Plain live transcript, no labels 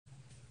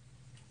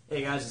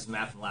Hey guys, this is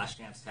Matt from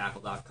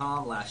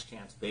Tackle.com, Last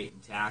Chance Bait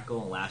and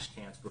Tackle, and Last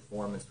Chance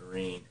Performance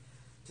Marine.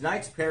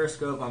 Tonight's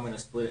Periscope, I'm going to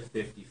split it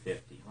 50-50.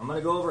 I'm going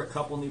to go over a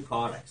couple new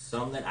products,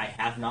 some that I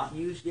have not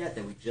used yet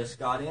that we just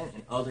got in,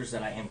 and others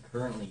that I am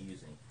currently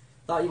using.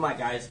 Thought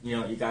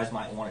you guys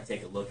might want to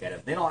take a look at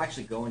it. Then I'll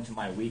actually go into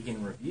my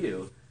weekend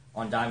review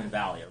on Diamond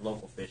Valley, our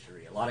local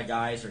fishery. A lot of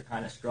guys are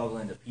kind of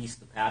struggling to piece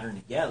the pattern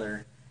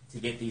together to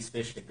get these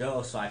fish to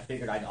go, so I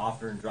figured I'd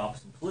offer and drop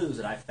some clues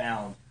that I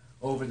found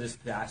over this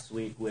past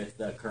week with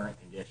the current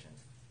conditions.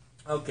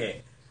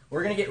 Okay,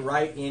 we're going to get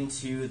right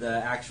into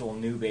the actual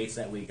new baits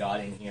that we got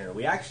in here.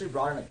 We actually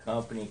brought in a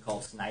company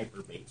called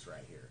Sniper Baits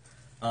right here.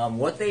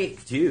 What they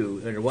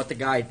do, or what the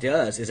guy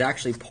does, is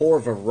actually pour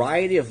a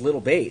variety of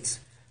little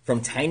baits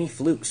from tiny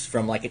flukes,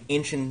 from like an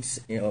inch and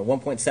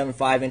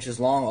 1.75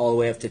 inches long all the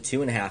way up to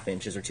 2.5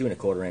 inches or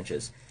 2.25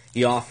 inches.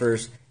 He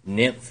offers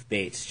nymph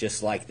baits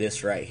just like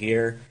this right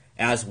here,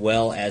 as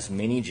well as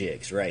mini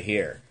jigs right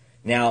here.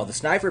 Now, the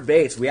Sniper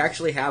baits, we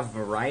actually have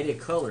a variety of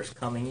colors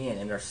coming in,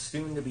 and they're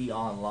soon to be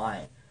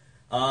online.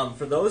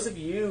 For those of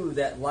you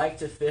that like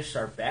to fish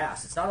our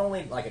bass, it's not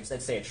only, like I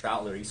said, say a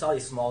trout lure. You saw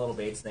these small little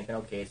baits thinking,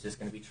 okay, it's just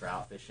going to be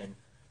trout fishing,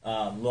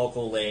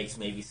 local lakes,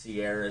 maybe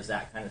Sierras,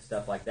 that kind of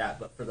stuff like that.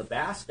 But for the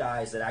bass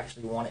guys that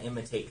actually want to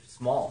imitate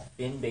small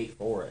fin bait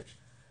forage,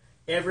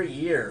 every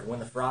year when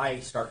the fry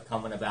start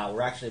coming about,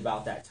 we're actually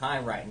about that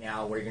time right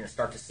now where you're going to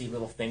start to see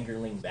little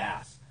fingerling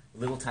bass,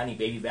 little tiny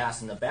baby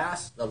bass, and the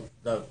bass,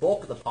 the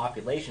bulk of the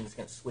population is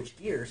going to switch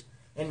gears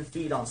and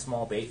feed on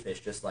small bait fish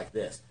just like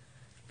this.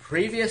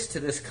 Previous to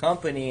this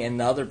company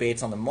and the other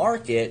baits on the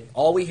market,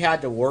 all we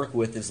had to work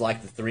with is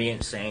like the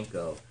 3-inch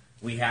Senko.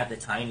 We had the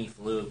tiny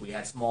fluke, we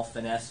had small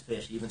finesse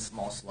fish, even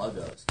small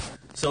sluggos.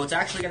 So it's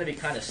actually going to be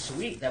kind of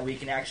sweet that we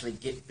can actually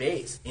get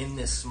baits in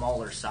this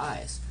smaller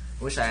size.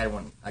 I wish I had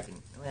one. Let me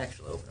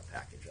actually open a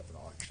package up and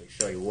I'll actually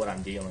show you what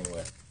I'm dealing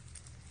with.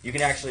 You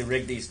can actually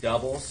rig these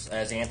doubles,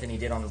 as Anthony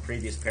did on the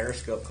previous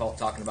Periscope call,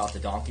 talking about the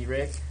donkey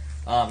rig.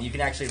 You can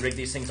actually rig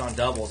these things on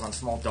doubles, on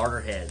small darter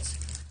heads,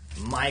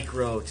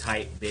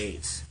 micro-type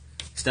baits,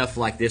 stuff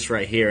like this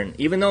right here. And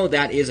even though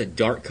that is a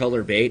dark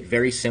color bait,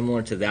 very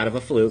similar to that of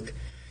a fluke,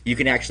 you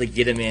can actually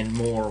get them in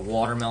more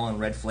watermelon,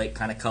 red flake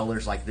kind of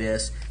colors like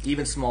this,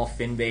 even small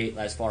fin bait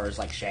as far as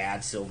like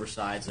shad, silver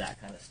sides,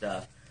 that kind of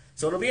stuff.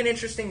 So it'll be an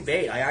interesting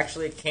bait. I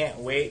actually can't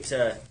wait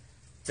to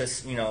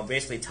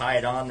basically tie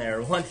it on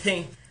there. One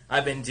thing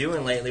I've been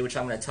doing lately, which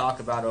I'm going to talk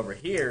about over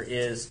here,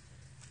 is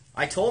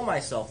I told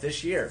myself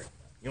this year,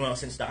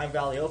 since Diamond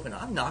Valley Open,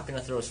 I'm not going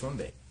to throw a swim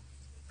bait.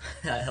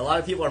 A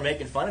lot of people are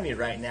making fun of me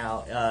right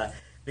now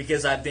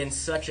because I've been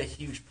such a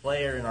huge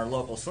player in our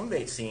local swim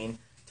bait scene,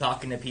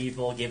 talking to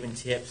people, giving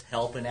tips,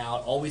 helping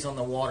out, always on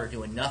the water,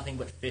 doing nothing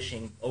but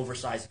fishing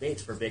oversized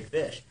baits for big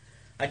fish.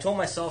 I told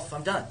myself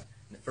I'm done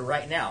for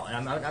right now,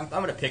 and I'm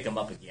going to pick them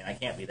up again. I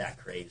can't be that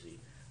crazy.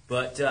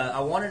 But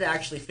I wanted to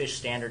actually fish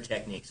standard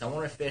techniques. I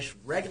want to fish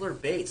regular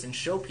baits and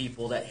show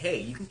people that,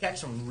 hey, you can catch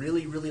some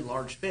really, really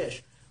large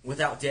fish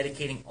without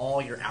dedicating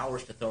all your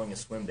hours to throwing a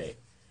swim bait.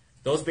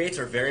 Those baits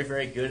are very,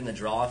 very good in the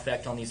draw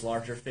effect on these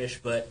larger fish,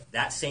 but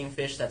that same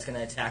fish that's going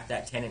to attack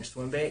that 10-inch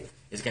swim bait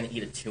is going to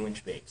eat a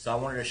 2-inch bait. So I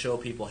wanted to show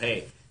people,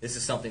 hey, this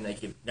is something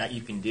that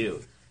you can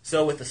do.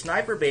 So with the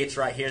Sniper baits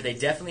right here, they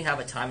definitely have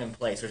a time and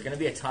place. There's going to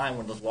be a time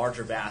when those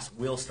larger bass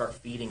will start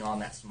feeding on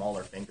that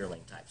smaller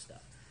fingerling type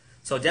stuff.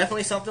 So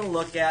definitely something to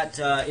look at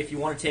if you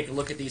want to take a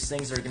look at these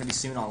things. They're going to be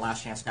soon on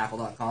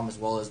Tackle.com, as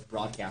well as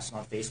broadcasting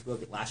on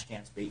Facebook at Last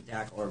Chance Bait and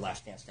Tackle or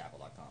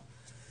Tackle.com.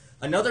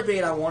 Another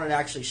bait I wanted to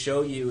actually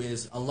show you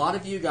is a lot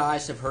of you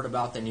guys have heard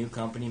about the new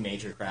company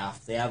Major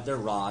Craft. They have their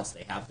rods,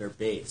 they have their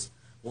baits.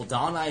 Well,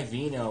 Don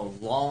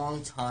Ivino,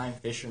 longtime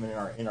fisherman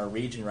in our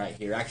region right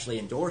here, actually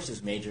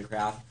endorses Major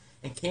Craft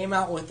and came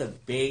out with a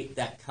bait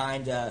that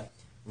kind of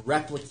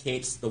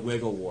replicates the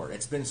wiggle wart.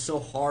 It's been so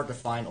hard to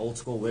find old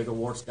school wiggle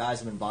warts. Guys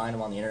have been buying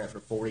them on the internet for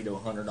 $40 to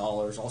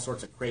 $100, all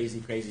sorts of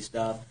crazy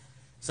stuff.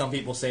 Some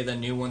people say the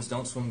new ones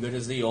don't swim good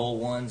as the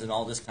old ones and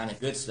all this kind of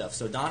good stuff.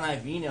 So Don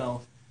Ivino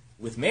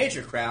with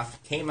Major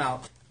Craft came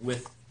out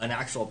with an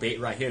actual bait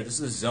right here. This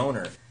is a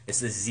zoner.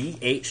 It's the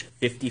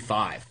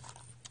ZH55.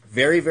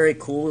 Very, very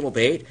cool little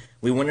bait.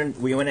 We went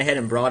ahead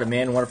and brought him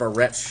in. One of our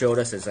reps showed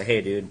us and said, hey,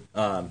 dude,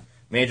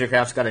 Major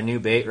Craft's got a new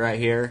bait right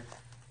here.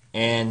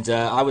 And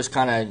I was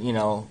kind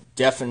of,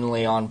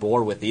 definitely on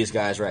board with these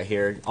guys right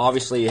here.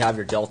 Obviously, you have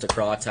your Delta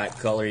Craw type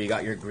color. You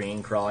got your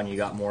green craw, and you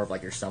got more of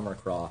like your summer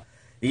craw.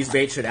 These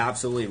baits should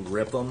absolutely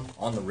rip them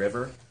on the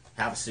river.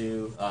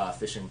 Havasu,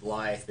 fishing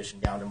Blythe, fishing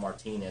down to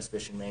Martinez,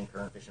 fishing Main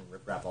Current, fishing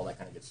riprap, all that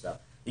kind of good stuff.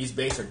 These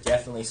baits are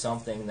definitely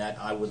something that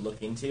I would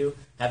look into.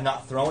 Have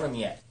not thrown them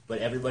yet, but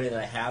everybody that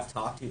I have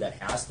talked to that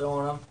has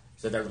thrown them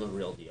said they're the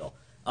real deal.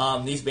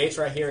 These baits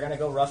right here are going to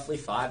go roughly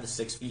 5 to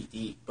 6 feet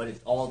deep, but it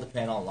all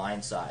depends on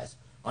line size.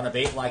 On a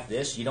bait like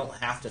this, you don't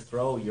have to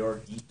throw your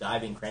deep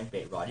diving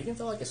crankbait rod. You can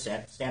throw like a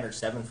standard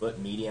 7-foot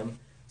medium,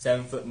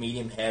 7-foot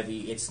medium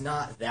heavy. It's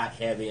not that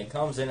heavy. It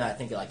comes in, I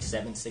think, at like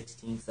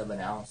 7/16 of an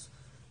ounce.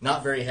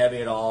 Not very heavy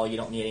at all. You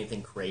don't need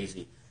anything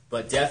crazy.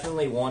 But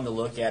definitely one to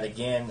look at.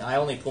 Again, I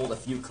only pulled a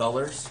few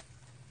colors.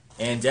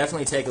 And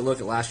definitely take a look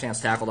at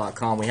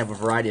LastChanceTackle.com. We have a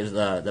variety of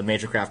the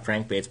Major Craft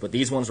crank baits, but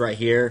these ones right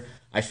here,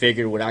 I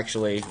figured would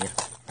actually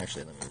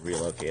let me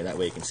relocate it, that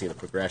way you can see the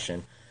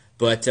progression.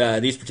 But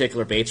these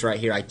particular baits right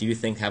here, I do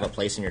think have a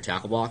place in your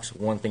tackle box.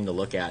 One thing to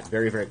look at.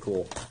 Very, very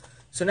cool.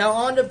 So now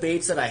on to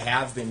baits that I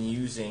have been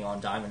using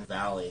on Diamond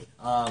Valley.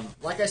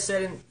 Like I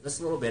said just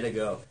a little bit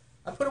ago,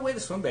 I put away the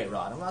swim bait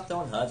rod. I'm not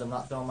throwing HUDs. I'm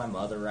not throwing my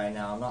mother right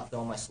now. I'm not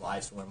throwing my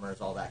slide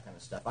swimmers, all that kind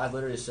of stuff. I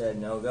literally said,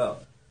 no go.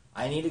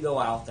 I need to go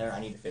out there.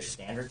 I need to fish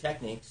standard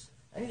techniques.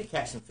 I need to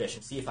catch some fish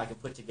and see if I can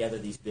put together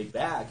these big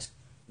bags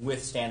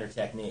with standard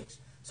techniques.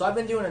 So I've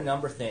been doing a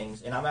number of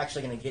things, and I'm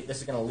actually going to get, this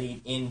is going to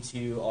lead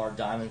into our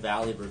Diamond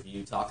Valley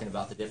review, talking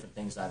about the different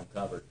things that I've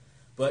covered.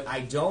 But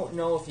I don't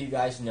know if you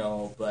guys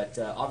know, but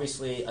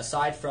obviously,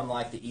 aside from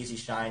like the Easy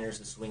Shiners,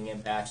 the Swing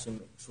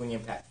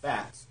Impact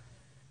Fats,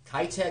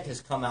 Kitech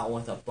has come out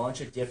with a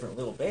bunch of different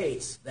little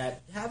baits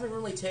that haven't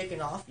really taken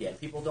off yet.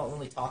 People don't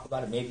really talk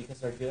about it, maybe because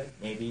they're good,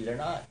 maybe they're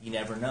not. You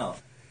never know.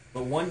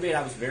 But one bait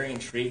I was very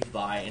intrigued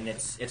by, and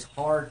it's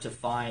hard to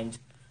find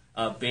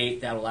a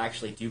bait that will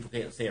actually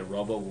duplicate, let's say, a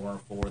Robo Worm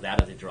for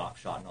that of the drop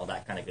shot and all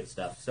that kind of good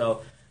stuff.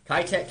 So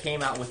Kitech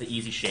came out with the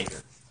Easy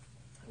Shaker.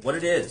 What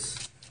it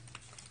is,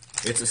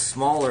 it's a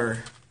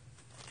smaller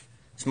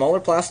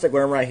plastic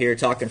worm right here,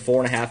 talking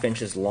 4.5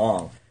 inches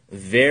long.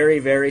 Very,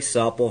 very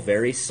supple,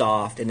 very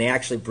soft, and they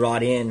actually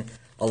brought in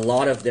a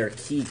lot of their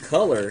key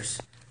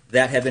colors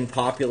that have been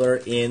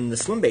popular in the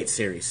swim bait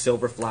series.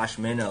 Silver Flash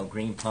Minnow,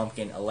 Green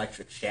Pumpkin,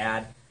 Electric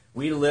Shad.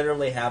 We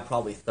literally have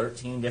probably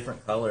 13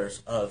 different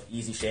colors of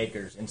Easy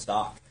Shakers in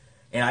stock.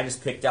 And I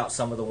just picked out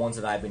some of the ones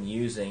that I've been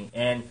using.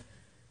 And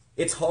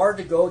it's hard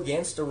to go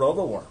against a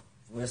Roboworm.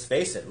 Let's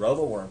face it,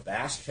 Roboworm,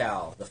 Bass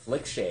Chow, the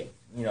Flick Shake,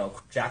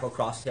 Jackal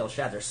Crosstail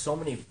Shad. There's so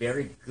many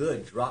very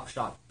good drop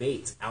shot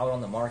baits out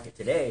on the market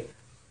today.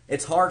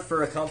 It's hard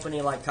for a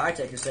company like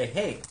Kitech to say,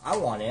 hey, I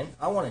want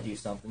to do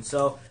something.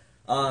 So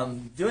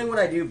doing what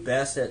I do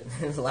best at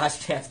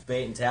Last Chance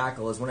Bait and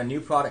Tackle is when a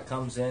new product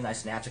comes in, I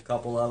snatch a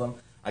couple of them.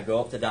 I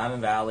go up to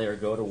Diamond Valley or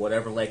go to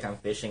whatever lake I'm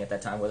fishing at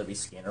that time, whether it be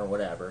Skinner or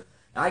whatever,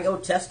 and I go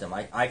test them.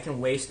 I can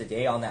waste a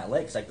day on that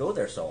lake because I go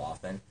there so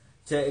often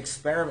to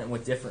experiment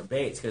with different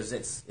baits, because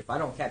if I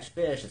don't catch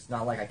fish, it's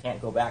not like I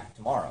can't go back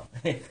tomorrow.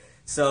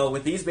 So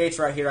with these baits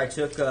right here, I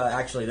took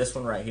actually this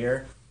one right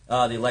here,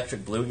 the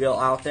Electric Bluegill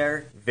out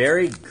there.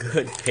 Very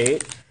good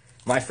bait.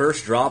 My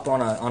first drop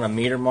on a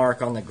meter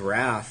mark on the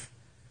graph,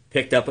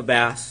 picked up a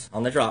bass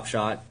on the drop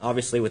shot.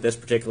 Obviously, with this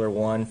particular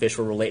one, fish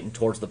were relating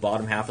towards the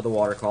bottom half of the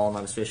water column.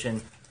 I was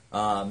fishing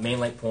main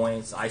lake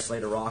points,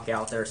 isolated rock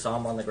out there, saw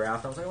him on the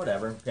graph. I was like,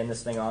 whatever, pinned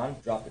this thing on,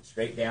 dropped it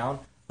straight down,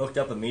 hooked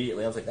up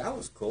immediately. I was like, that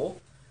was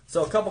cool.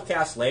 So a couple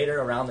casts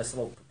later, around this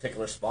little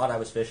particular spot I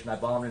was fishing, I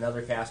bombed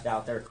another cast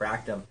out there,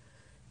 cracked him.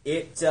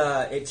 It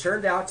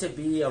turned out to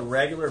be a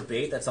regular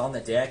bait that's on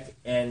the deck,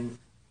 and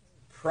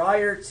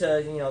prior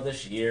to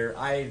this year,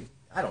 I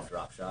don't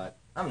drop shot.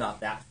 I'm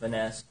not that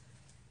finessed.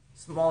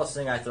 Smallest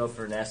thing I throw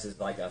for finesse is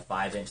like a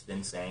 5-inch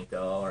thin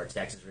Senko or a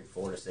Texas Rig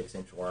 4 to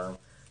 6-inch worm.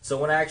 So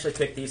when I actually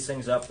picked these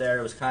things up there,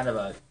 it was kind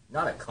of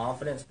not a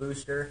confidence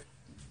booster,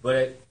 but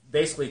it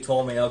basically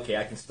told me, okay,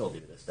 I can still do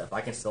this stuff. I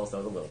can still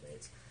throw the little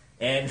baits.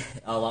 And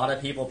a lot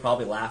of people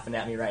probably laughing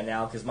at me right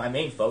now because my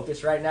main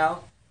focus right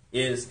now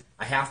is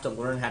I have to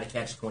learn how to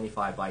catch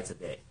 25 bites a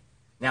day.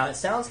 Now, it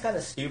sounds kind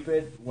of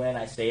stupid when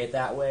I say it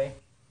that way,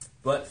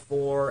 but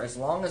for as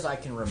long as I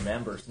can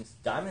remember, since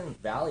Diamond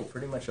Valley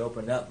pretty much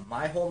opened up,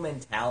 my whole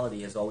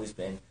mentality has always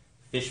been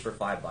fish for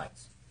 5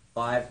 bites.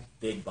 5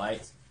 big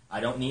bites.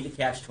 I don't need to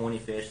catch 20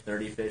 fish,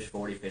 30 fish,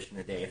 40 fish in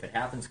a day. If it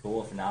happens,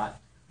 cool. If not,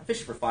 I'm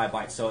fishing for 5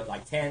 bites. So at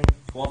like 10,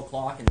 12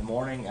 o'clock in the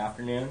morning,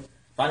 afternoon,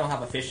 if I don't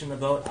have a fish in the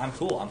boat, I'm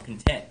cool. I'm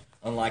content.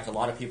 Unlike a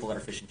lot of people that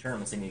are fishing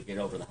tournaments, they need to get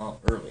over the hump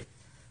early.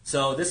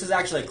 So this is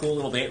actually a cool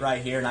little bait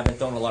right here, and I've been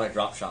throwing a lot of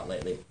drop shot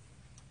lately.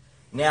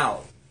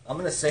 Now, I'm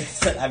going to say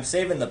that I'm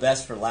saving the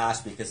best for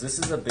last because this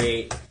is a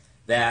bait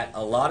that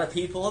a lot of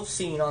people have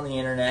seen on the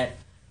internet,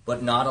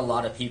 but not a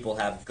lot of people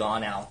have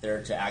gone out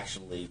there to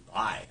actually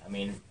buy. I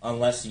mean,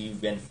 unless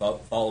you've been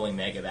following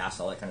Mega Bass,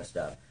 all that kind of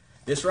stuff.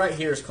 This right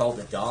here is called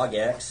the Dog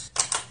X,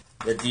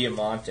 the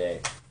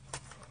Diamante.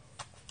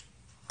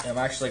 And I'm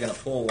actually going to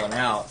pull one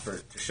out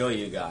to show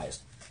you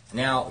guys.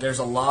 Now, there's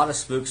a lot of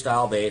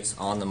spook-style baits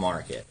on the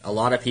market. A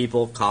lot of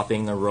people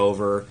copying the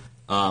Rover,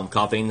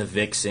 copying the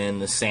Vixen,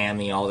 the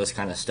Sammy, all this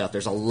kind of stuff.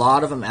 There's a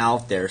lot of them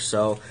out there,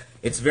 so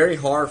it's very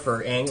hard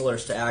for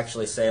anglers to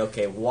actually say,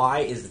 okay, why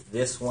is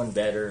this one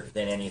better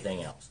than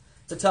anything else?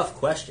 It's a tough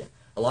question.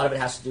 A lot of it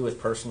has to do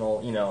with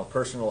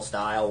personal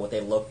style, what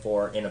they look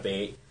for in a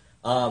bait.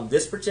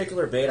 This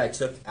particular bait I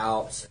took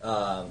out,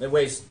 it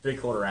weighs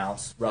 3/4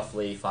 ounce,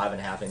 roughly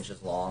 5.5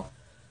 inches long.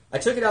 I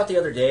took it out the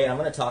other day, and I'm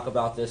going to talk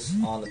about this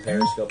on the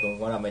Periscope and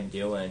what I've been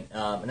doing.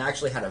 And I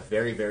actually had a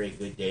very, very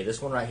good day.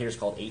 This one right here is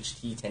called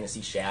HT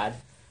Tennessee Shad.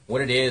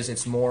 What it is,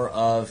 it's more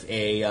of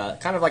a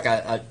kind of like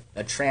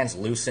a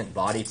translucent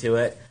body to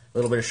it. A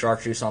little bit of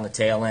chartreuse on the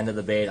tail end of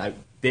the bait. I'm a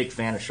big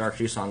fan of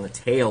chartreuse on the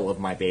tail of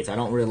my baits. I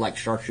don't really like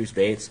chartreuse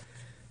baits,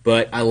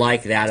 but I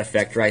like that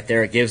effect right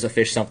there. It gives the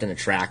fish something to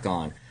track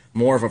on.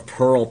 more of a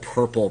pearl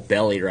purple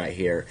belly right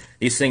here.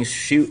 These things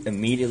shoot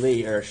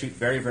immediately, or shoot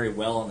very, very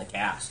well on the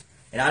cast.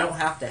 And I don't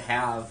have to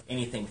have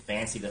anything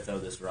fancy to throw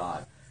this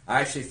rod.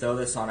 I actually throw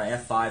this on a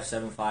F5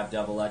 75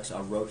 XX,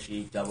 a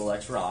Rochi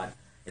XX rod.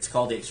 It's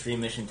called the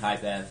Extreme Mission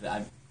Type F.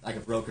 I'm like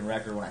a broken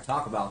record when I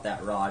talk about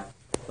that rod.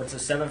 But it's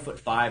a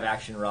 7'5"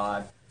 action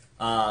rod.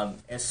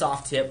 A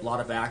soft tip, a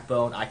lot of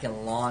backbone. I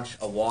can launch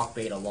a walk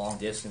bait a long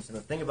distance. And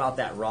the thing about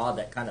that rod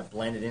that kind of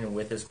blended in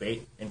with this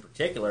bait in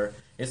particular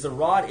is the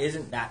rod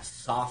isn't that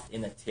soft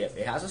in the tip.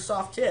 It has a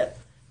soft tip,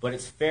 but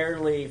it's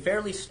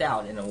fairly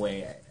stout in a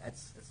way.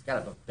 It's kind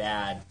of a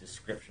bad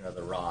description of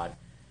the rod.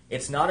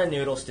 It's not a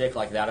noodle stick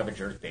like that of a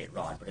jerkbait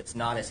rod, but it's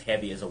not as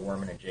heavy as a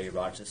worm and a jig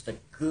rod. It's just a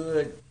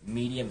good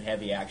medium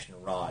heavy action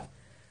rod.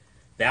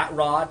 That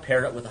rod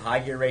paired up with a high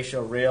gear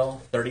ratio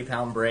reel,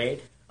 30-pound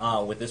braid,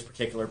 with this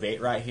particular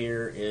bait right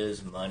here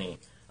is money.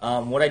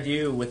 What I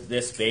do with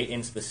this bait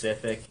in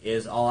specific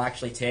is I'll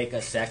actually take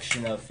a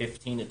section of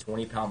 15 to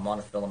 20-pound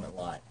monofilament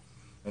line.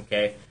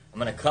 Okay, I'm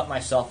going to cut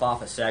myself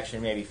off a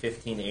section maybe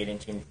 15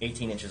 to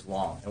 18 inches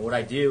long. And what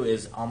I do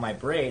is on my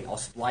braid, I'll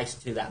splice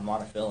to that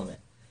monofilament.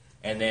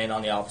 And then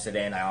on the opposite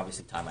end, I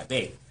obviously tie my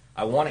bait.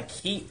 I want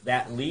to keep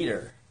that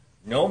leader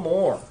no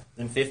more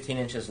than 15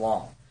 inches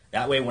long.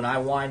 That way, when I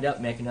wind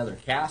up making another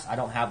cast, I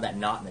don't have that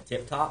knot in the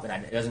tip top,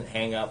 and it doesn't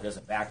hang up, it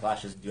doesn't backlash,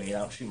 it doesn't do anything, I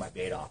don't shoot my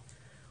bait off.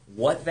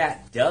 What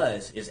that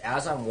does is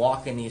as I'm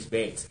walking these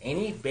baits,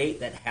 any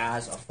bait that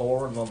has a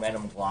forward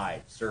momentum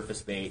glide,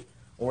 surface bait,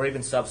 or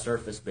even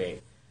subsurface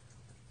bait,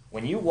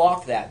 when you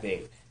walk that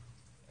bait,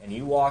 and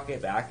you walk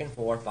it back and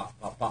forth, pop,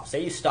 pop, pop,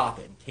 say you stop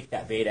it and kick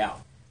that bait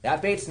out,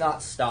 that bait's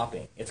not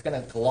stopping. It's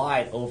going to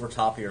glide over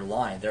top of your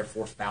line,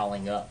 therefore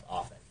fouling up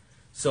often.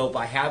 So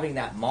by having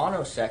that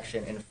mono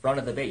section in front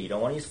of the bait, you don't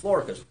want to use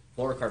fluorocarbon because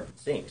fluorocarbon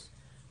sinks.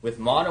 With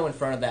mono in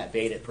front of that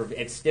bait,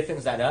 it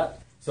stiffens that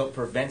up, so it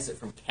prevents it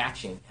from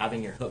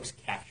having your hooks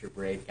catch your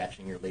braid,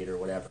 catching your leader,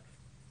 whatever.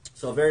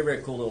 So a very,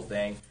 very cool little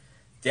thing.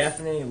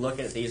 Definitely look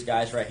at these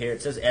guys right here.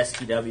 It says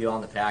STW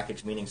on the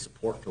package, meaning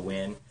support to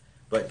win,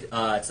 but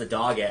it's the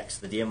Dog X,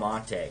 the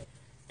Diamante.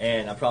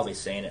 And I'm probably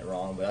saying it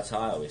wrong, but that's how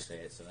I always say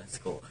it, so that's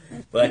cool.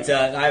 But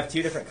I have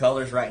two different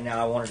colors right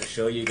now I wanted to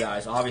show you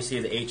guys.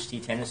 Obviously, the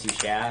HT Tennessee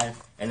Shad,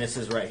 and this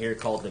is right here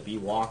called the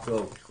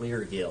Biwako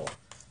Clear Gill.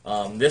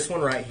 This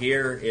one right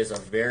here is a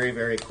very,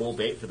 very cool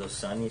bait for those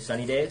sunny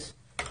days.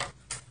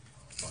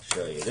 I'll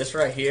show you. This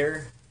right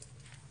here,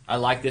 I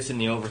like this in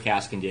the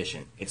overcast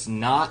condition. It's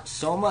not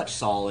so much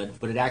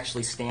solid, but it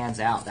actually stands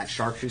out. That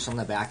chartreuse on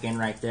the back end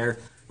right there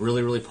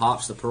really, really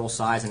pops the pearl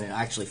size, and it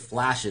actually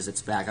flashes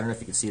its back. I don't know if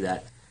you can see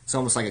that. It's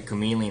almost like a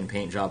chameleon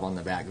paint job on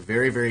the back.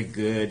 Very, very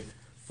good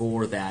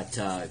for that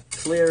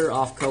clear,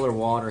 off-color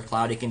water,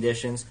 cloudy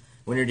conditions.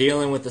 When you're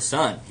dealing with the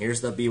sun,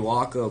 here's the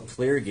Biwako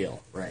Clear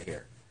Gill right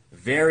here.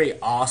 Very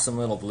awesome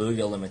little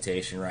bluegill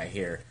imitation right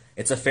here.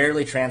 It's a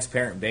fairly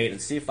transparent bait.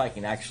 Let's see if I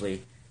can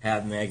actually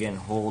have Megan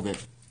hold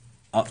it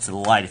up to the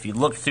light. If you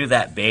look through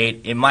that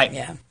bait, it might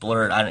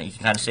blur it. I don't know. You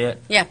can kind of see it?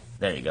 Yeah.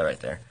 There you go right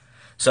there.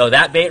 So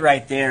that bait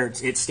right there,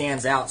 it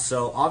stands out.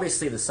 So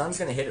obviously the sun's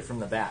going to hit it from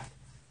the back.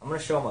 I'm going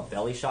to show them a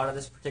belly shot of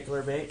this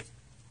particular bait.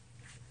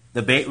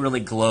 The bait really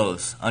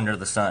glows under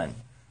the sun.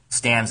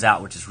 Stands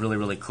out, which is really,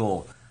 really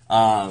cool.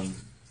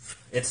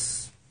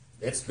 It's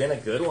been a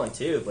good one,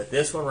 too. But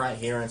this one right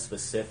here in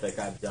specific,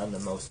 I've done the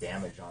most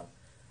damage on.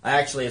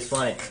 It's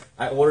funny.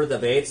 I ordered the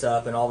baits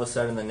up, and all of a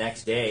sudden the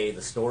next day,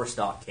 the store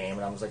stock came,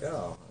 and I was like,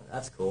 oh,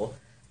 that's cool.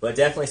 But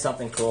definitely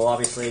something cool.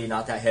 Obviously,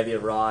 not that heavy a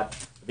rod.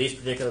 These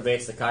particular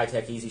baits, the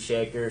Kitech Easy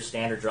Shaker,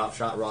 standard drop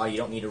shot rod, you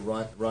don't need to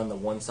run the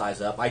one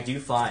size up. I do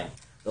find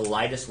the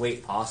lightest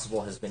weight possible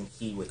has been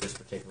key with this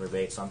particular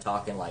bait. So I'm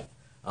talking like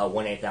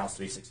 1/8 ounce,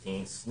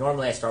 3/16.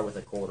 Normally I start with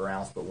a 1/4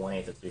 ounce, but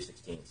 1/8 to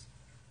 3/16.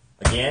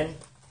 Again,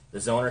 the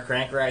Zoner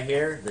crank right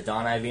here, the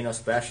Don Ivino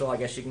Special, I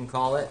guess you can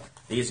call it.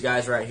 These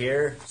guys right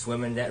here,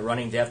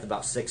 running depth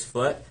about 6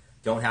 foot.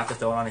 Don't have to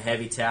throw it on a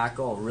heavy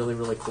tackle. Really,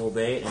 really cool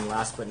bait. And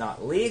last but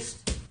not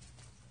least,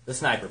 the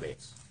sniper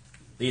baits.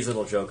 These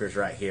little jokers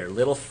right here,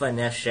 little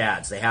finesse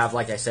shads. They have,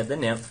 like I said, the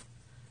nymph.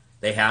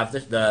 They have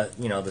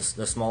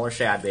the smaller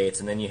shad baits,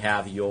 and then you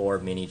have your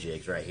mini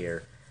jigs right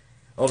here.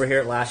 Over here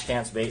at Last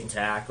Chance Bait and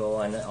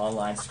Tackle and the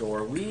online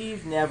store,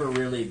 we've never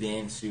really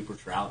been super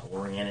trout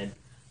oriented.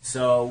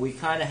 So we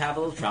kind of have a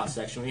little trout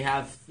section. We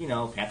have,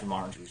 Panther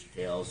Martins, Rooster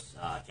Tails,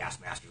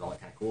 Cast Masters, all that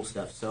kind of cool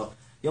stuff. So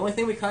the only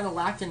thing we kind of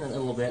lacked in a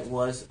little bit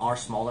was our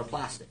smaller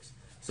plastics.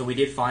 So we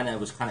did find that it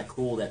was kind of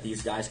cool that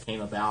these guys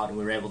came about, and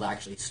we were able to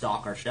actually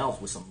stock our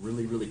shelves with some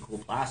really, really cool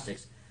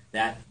plastics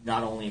that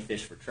not only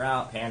fish for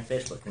trout,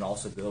 panfish, but can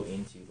also go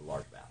into the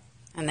largemouth.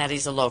 And that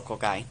he's a local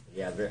guy.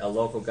 Yeah, a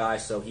local guy,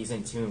 so he's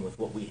in tune with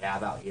what we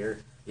have out here.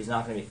 He's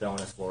not going to be throwing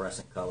us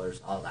fluorescent colors,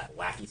 all that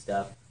wacky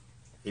stuff.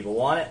 If people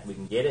want it, we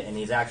can get it, and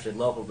he's actually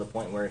local to the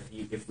point where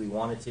if we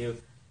wanted to,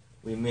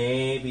 we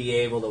may be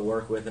able to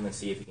work with him and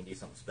see if he can do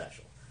something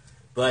special.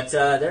 But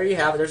there you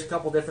have it. There's a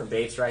couple different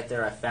baits right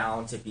there I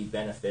found to be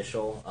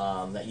beneficial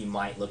that you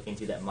might look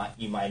into that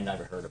you might have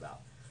never heard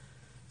about.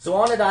 So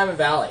on to Diamond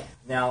Valley.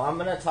 Now I'm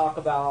going to talk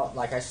about,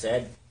 like I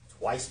said,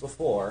 twice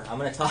before, I'm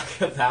going to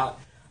talk about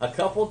a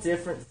couple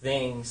different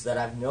things that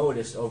I've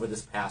noticed over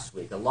this past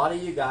week. A lot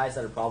of you guys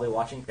that are probably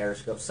watching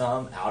Periscope,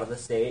 some out of the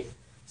state,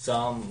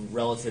 some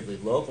relatively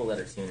local that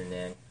are tuning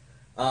in,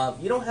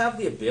 you don't have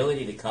the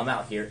ability to come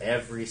out here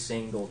every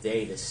single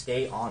day to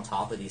stay on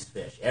top of these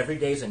fish. Every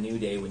day is a new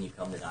day when you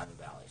come to Diamond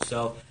Valley.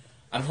 So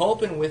I'm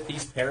hoping with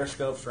these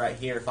Periscopes right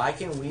here, if I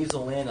can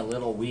weasel in a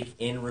little week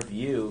in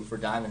review for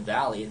Diamond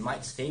Valley, it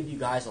might save you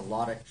guys a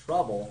lot of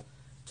trouble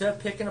to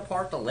picking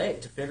apart the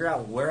lake, to figure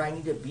out where I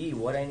need to be,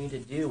 what I need to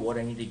do, what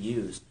I need to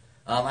use.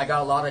 I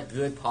got a lot of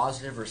good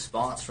positive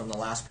response from the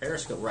last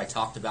Periscope where I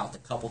talked about the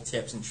couple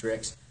tips and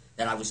tricks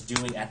that I was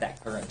doing at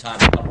that current time.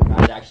 A couple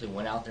guys actually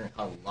went out there and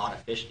caught a lot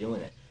of fish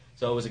doing it.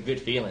 So it was a good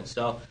feeling.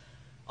 So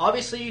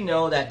obviously you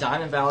know that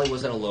Diamond Valley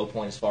was at a low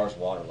point as far as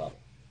water level.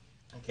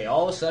 Okay,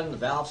 all of a sudden the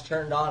valves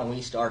turned on and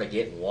we started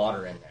getting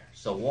water in there.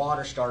 So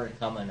water started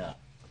coming up.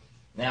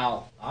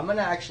 Now, I'm going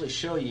to actually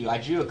show you, I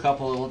drew a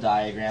couple little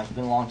diagrams. It's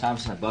been a long time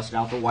since I busted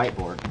out the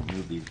whiteboard.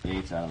 Move these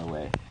gates out of the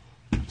way.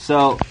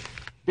 So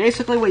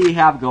basically what you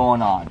have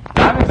going on,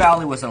 Diamond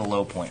Valley was at a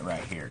low point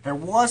right here. There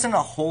wasn't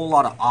a whole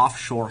lot of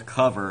offshore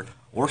cover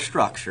or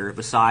structure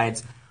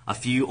besides a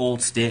few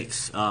old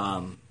sticks,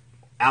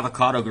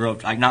 avocado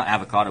grove, not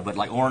avocado, but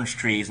like orange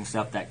trees and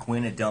stuff that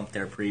Quinn had dumped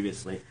there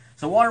previously.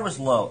 So water was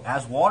low.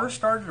 As water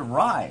started to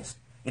rise,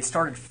 it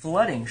started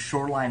flooding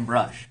shoreline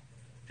brush,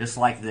 just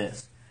like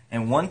this.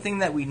 And one thing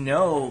that we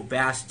know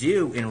bass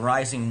do in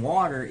rising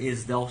water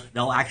is they'll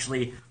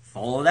actually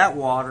follow that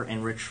water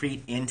and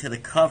retreat into the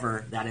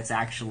cover that it's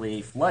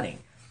actually flooding.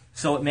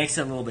 So it makes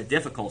it a little bit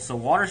difficult. So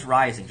water's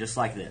rising just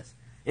like this.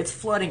 It's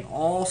flooding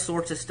all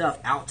sorts of stuff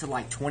out to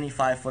like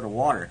 25 foot of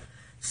water.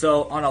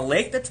 So on a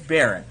lake that's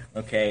barren,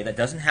 okay, that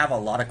doesn't have a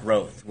lot of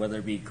growth, whether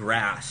it be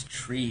grass,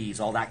 trees,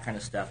 all that kind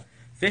of stuff,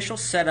 fish will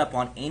set up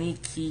on any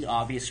key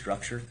obvious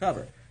structure or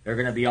cover. They're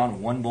going to be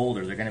on one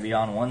boulder. They're going to be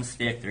on one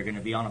stick. They're going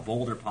to be on a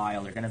boulder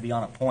pile. They're going to be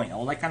on a point,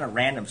 all that kind of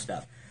random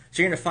stuff.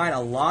 So you're going to find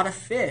a lot of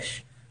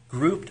fish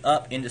grouped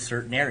up into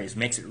certain areas.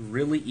 Makes it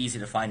really easy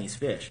to find these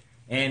fish.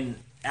 And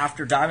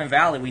after Diamond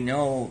Valley, we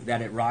know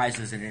that it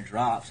rises and it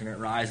drops, and it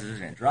rises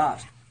and it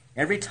drops.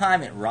 Every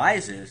time it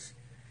rises,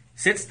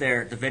 sits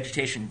there, the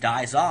vegetation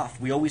dies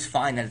off, we always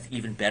find that it's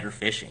even better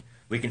fishing.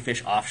 We can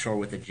fish offshore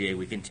with a jig,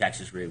 we can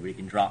Texas rig, we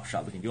can drop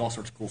shot, we can do all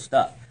sorts of cool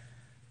stuff.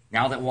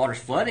 Now that water's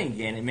flooding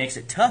again, it makes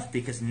it tough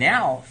because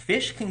now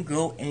fish can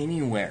go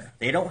anywhere.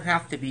 They don't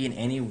have to be in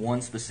any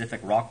one specific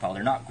rock pile.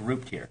 They're not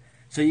grouped here.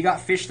 So you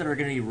got fish that are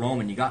going to be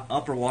roaming. You got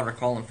upper water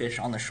calling fish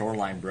on the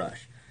shoreline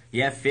brush.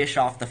 You have fish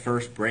off the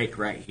first break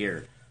right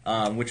here,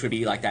 which would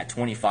be like that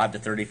 25 to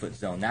 30 foot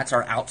zone. That's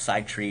our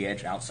outside tree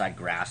edge, outside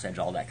grass edge,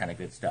 all that kind of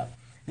good stuff.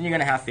 Then you're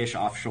going to have fish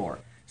offshore.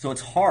 So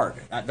it's hard.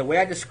 The way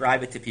I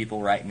describe it to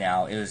people right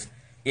now is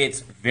it's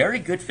very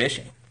good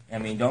fishing. I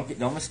mean,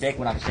 don't mistake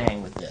what I'm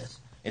saying with this.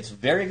 It's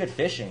very good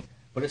fishing,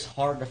 but it's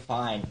hard to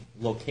find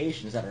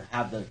locations that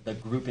have the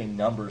grouping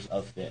numbers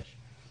of fish.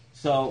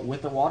 So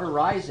with the water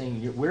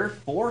rising, we're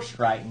forced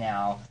right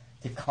now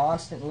to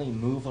constantly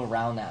move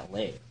around that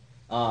lake.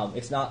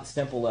 It's not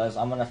simple as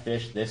I'm going to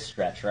fish this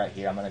stretch right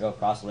here. I'm going to go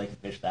across the lake and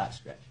fish that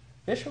stretch.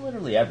 Fish are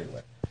literally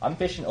everywhere. I'm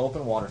fishing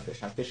open water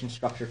fish. I'm fishing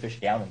structure fish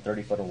down in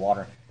 30 foot of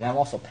water, and I'm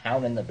also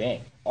pounding the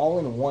bank. All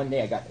in one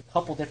day. I got a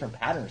couple different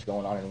patterns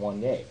going on in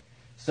one day.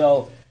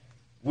 So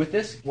with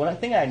this, one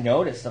thing I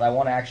noticed that I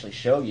want to actually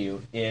show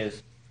you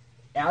is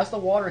as the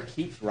water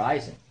keeps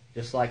rising,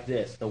 just like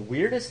this, the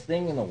weirdest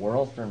thing in the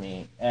world for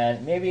me,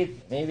 and maybe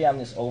I'm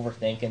just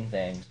overthinking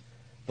things,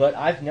 but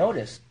I've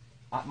noticed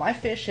my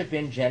fish have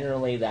been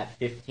generally that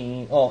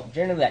 20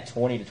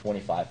 to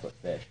 25 foot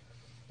fish.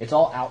 It's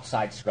all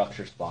outside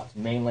structure spots,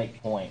 main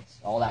lake points,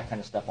 all that kind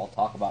of stuff I'll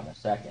talk about in a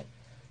second.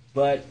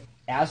 But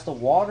as the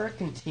water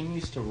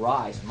continues to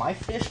rise, my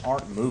fish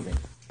aren't moving.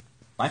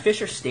 My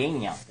fish are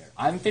staying out there.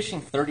 I'm fishing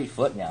 30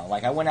 foot now.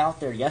 Like I went out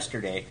there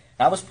yesterday,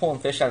 and I was pulling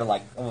fish out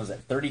of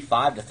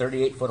 35 to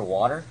 38 foot of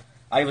water.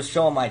 I was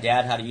showing my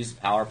dad how to use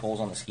the power poles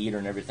on the skeeter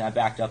and everything. I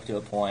backed up to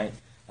a point.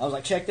 I was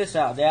like, check this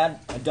out, Dad.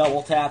 I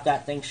double tapped,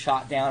 that thing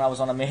shot down. I was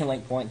on a main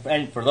lake point.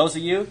 And for those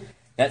of you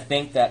that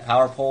think that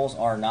power poles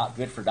are not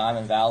good for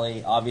Diamond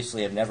Valley,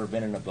 obviously have never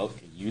been in a boat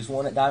to use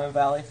one at Diamond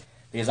Valley,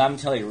 because I'm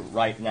telling you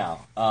right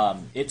now,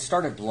 it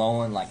started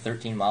blowing like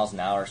 13 miles an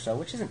hour or so,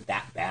 which isn't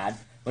that bad,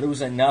 but it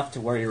was enough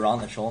to where you're on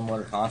the trolling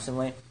motor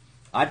constantly.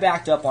 I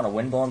backed up on a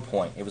windblown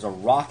point. It was a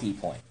rocky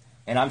point.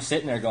 And I'm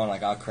sitting there going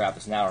like, oh crap,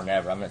 it's now or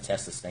never. I'm going to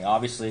test this thing.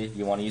 Obviously,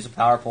 you want to use a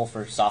power pole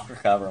for softer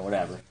cover or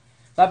whatever.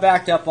 So I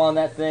backed up on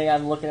that thing.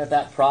 I'm looking at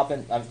that prop,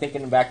 and I'm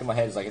thinking in the back of my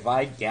head, it's like, if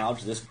I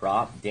gouge this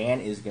prop, Dan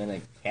is going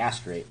to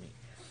castrate me.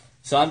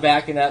 So I'm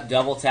backing up,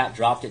 double tap,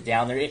 dropped it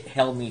down there. It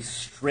held me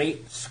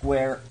straight,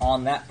 square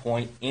on that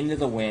point into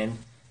the wind.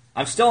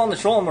 I'm still on the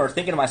trolling motor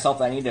thinking to myself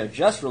that I need to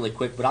adjust really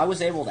quick, but I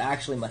was able to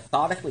actually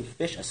methodically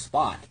fish a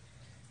spot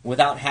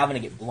without having to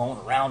get blown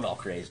around all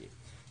crazy.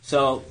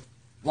 So,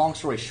 long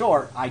story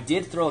short, I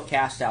did throw a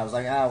cast out. I was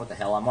like, what the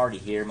hell, I'm already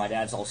here. My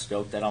dad's all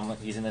stoked that I'm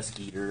using a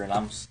skeeter, and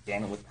I'm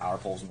standing with power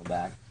poles in the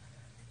back.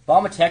 But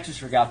I'm a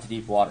Texas rig out to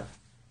deep water.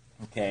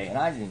 Okay, and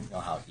I didn't know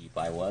how deep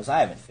I was. I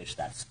haven't fished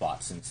that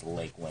spot since the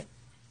lake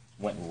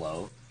went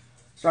low.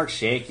 Start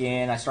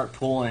shaking. I start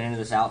pulling into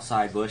this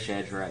outside bush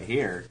edge right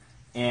here,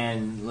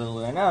 and little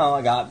did I know,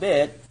 I got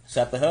bit.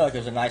 Set the hook. It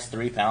was a nice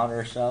 3-pounder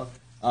or so.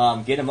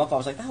 Get him up. I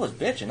was like, that was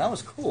bitching. That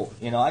was cool.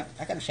 You know, I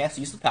got a chance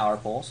to use the power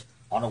poles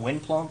on a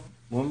wind-blown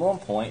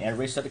point.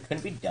 Everybody said it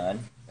couldn't be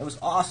done. It was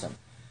awesome.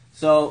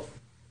 So,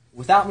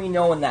 without me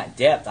knowing that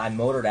depth, I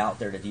motored out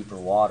there to deeper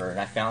water, and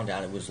I found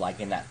out it was like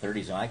in that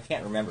 30 zone. I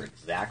can't remember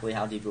exactly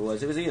how deep it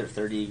was. It was either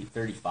 30,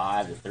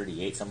 35 to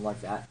 38, something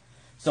like that.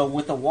 So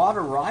with the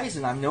water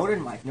rising, I'm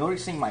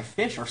noticing my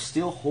fish are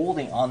still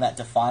holding on that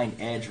defined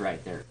edge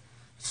right there.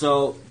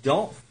 So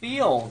don't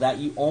feel that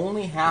you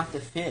only have to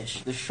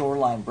fish the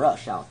shoreline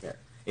brush out there.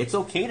 It's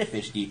okay to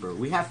fish deeper.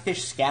 We have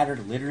fish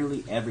scattered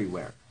literally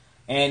everywhere.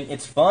 And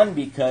it's fun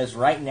because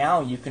right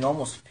now you can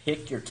almost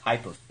pick your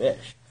type of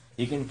fish.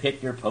 You can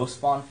pick your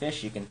post-spawn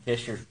fish. You can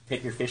pick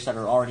your fish that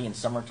are already in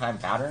summertime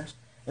patterns.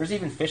 There's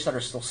even fish that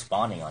are still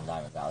spawning on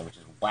Diamond Valley, which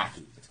is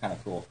wacky. It's kind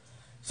of cool.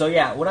 So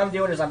yeah, what I'm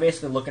doing is I'm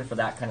basically looking for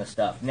that kind of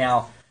stuff.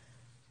 Now,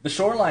 the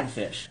shoreline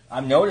fish,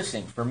 I'm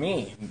noticing, for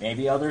me,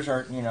 maybe others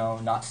are,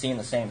 not seeing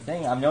the same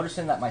thing. I'm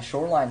noticing that my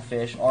shoreline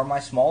fish are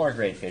my smaller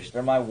grade fish.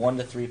 They're my 1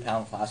 to 3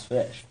 pound class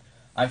fish.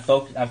 I'm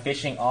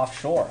fishing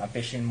offshore. I'm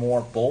fishing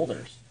more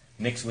boulders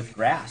mixed with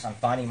grass. I'm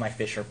finding my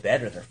fish are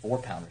better. They're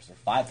 4-pounders. They're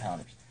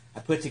 5-pounders. I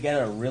put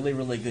together a really,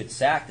 really good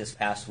sack this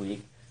past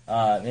week.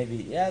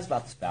 It was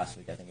about this past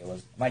week, I think it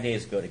was. My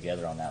days go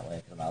together on that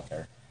lake because I'm out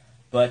there.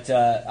 But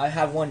I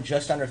had one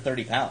just under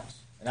 30 pounds.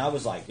 And I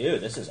was like,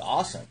 dude, this is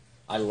awesome.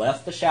 I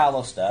left the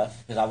shallow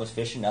stuff because I was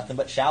fishing nothing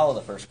but shallow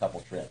the first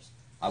couple trips.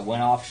 I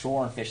went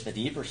offshore and fished the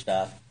deeper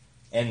stuff,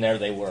 and there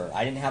they were.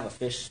 I didn't have a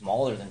fish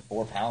smaller than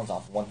 4 pounds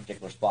off one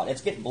particular spot.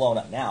 It's getting blown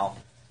up now.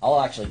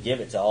 I'll actually give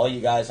it to all you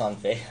guys on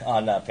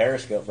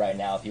Periscope right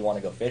now if you want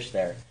to go fish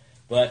there.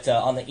 But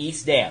on the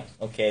East Dam,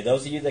 okay,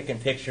 those of you that can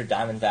picture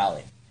Diamond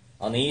Valley,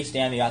 on the East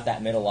Dam you got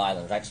that middle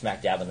island right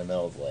smack dab in the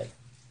middle of the lake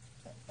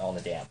on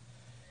the dam.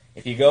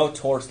 If you go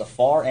towards the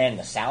far end,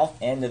 the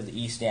south end of the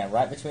East Dam,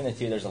 right between the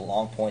two, there's a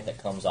long point that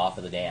comes off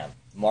of the dam,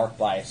 marked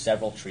by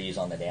several trees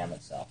on the dam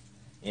itself.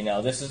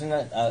 This isn't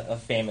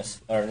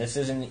this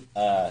isn't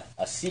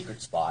a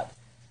secret spot.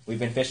 We've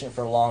been fishing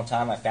for a long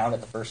time. I found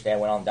it the first day I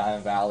went on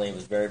Diamond Valley. It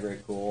was very, very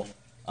cool.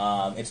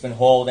 It's been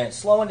holding. It's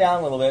slowing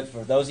down a little bit.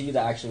 For those of you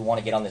that actually want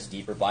to get on this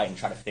deeper bite and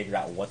try to figure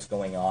out what's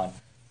going on,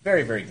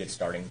 very, very good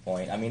starting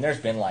point. I mean,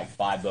 there's been like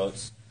 5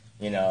 boats,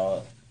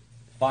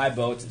 5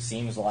 boats, it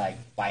seems like,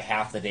 by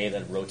half the day that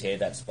have rotated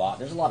that spot.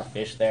 There's a lot of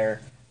fish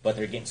there, but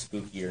they're getting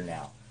spookier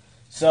now.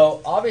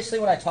 So, obviously,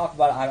 when I talk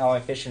about how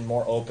I'm fishing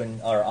more open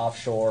or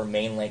offshore,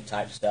 main lake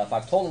type stuff,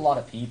 I've told a lot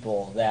of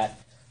people that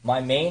my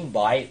main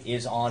bite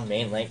is on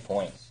main lake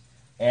points.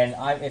 And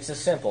it's as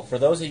simple. For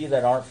those of you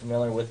that aren't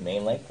familiar with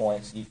main lake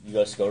points, you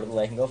just go to the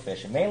lake and go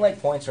fishing. Main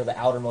lake points are the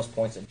outermost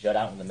points that jut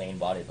out in the main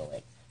body of the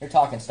lake. You're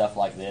talking stuff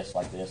like this,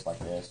 like this, like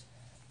this.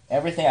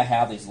 Everything I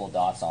have these little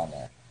dots on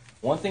there.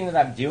 One thing that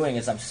I'm doing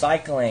is I'm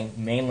cycling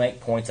main lake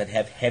points that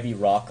have heavy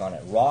rock on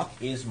it. Rock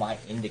is my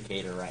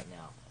indicator right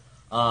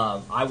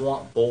now. I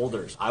want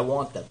boulders. I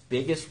want the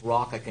biggest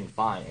rock I can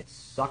find. It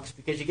sucks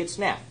because you get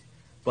snapped.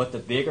 But the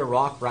bigger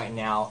rock right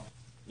now,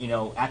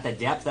 at the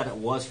depth that it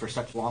was for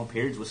such long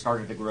periods, was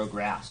starting to grow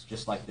grass,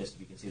 just like this. If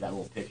you can see that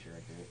little picture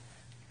right here.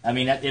 I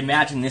mean,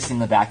 imagine this in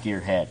the back of your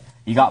head.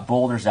 You got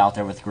boulders out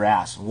there with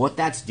grass. What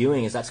that's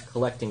doing is that's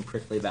collecting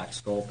pricklyback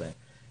sculpin.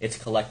 It's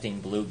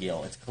collecting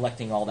bluegill. It's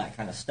collecting all that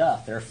kind of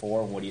stuff.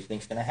 Therefore, what do you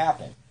think's going to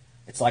happen?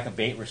 It's like a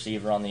bait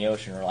receiver on the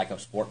ocean or like a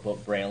sport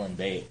boat braille and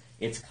bait.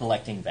 It's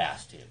collecting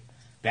bass, too.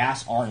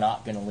 Bass are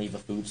not going to leave a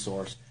food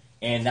source,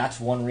 and that's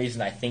one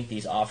reason I think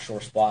these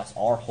offshore spots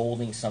are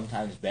holding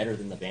sometimes better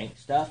than the bank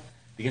stuff,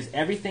 because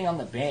everything on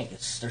the bank,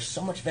 there's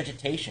so much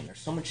vegetation. There's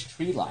so much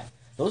tree life.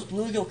 Those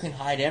bluegill can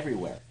hide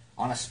everywhere.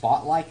 On a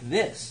spot like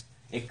this,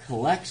 it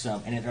collects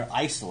them, and they're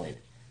isolated.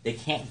 They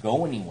can't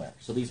go anywhere.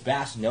 So these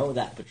bass know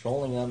that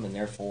patrolling them, and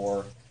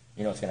therefore,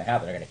 what's going to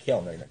happen. They're going to kill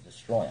them. They're going to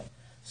destroy them.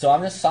 So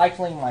I'm just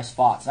cycling my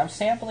spots. And I'm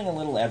sampling a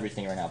little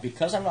everything right now.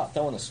 Because I'm not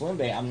throwing the swim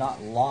bait, I'm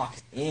not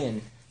locked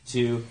in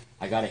to,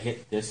 I got to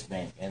hit this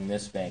bank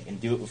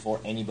and do it before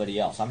anybody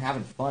else. I'm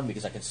having fun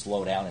because I can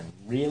slow down and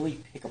really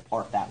pick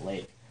apart that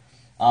lake.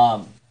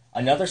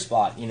 Another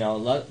spot,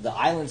 the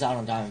islands out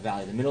on Diamond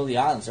Valley, the middle of the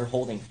islands, they're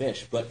holding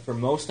fish. But for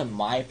most of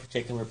my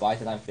particular bite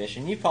that I'm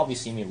fishing, you probably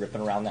see me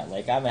ripping around that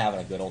lake. I'm having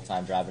a good old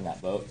time driving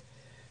that boat.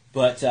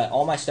 But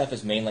all my stuff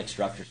is main lake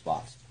structure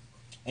spots.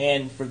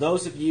 And for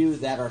those of you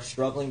that are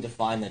struggling to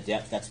find the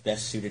depth that's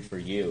best suited for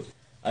you,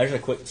 there's a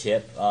quick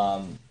tip.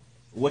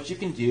 What you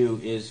can do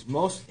is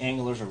most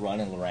anglers are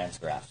running Lowrance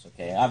graphs.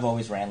 Okay, I've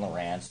always ran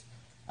Lowrance.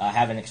 I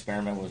haven't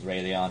experimented with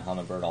Rayon,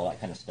 Humminbird, all that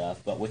kind of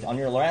stuff. But on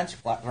your Lowrance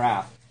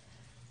graph,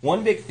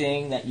 one big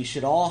thing that you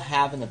should all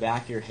have in the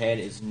back of your head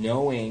is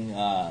knowing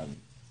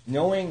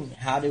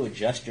how to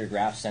adjust your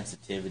graph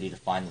sensitivity to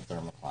find the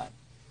thermocline.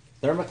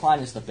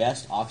 Thermocline is the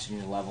best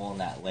oxygen level in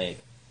that lake.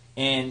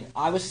 And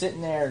I was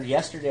sitting there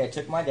yesterday. I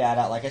took my dad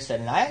out, like I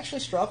said, and I actually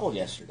struggled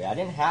yesterday. I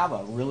didn't have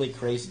a really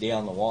crazy day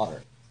on the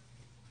water.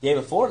 The day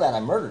before that, I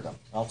murdered them.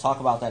 I'll talk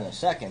about that in a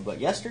second. But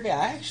yesterday,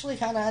 I actually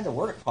kind of had to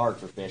work hard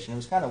for fish, and it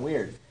was kind of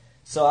weird.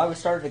 So I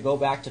started to go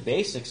back to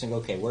basics and go,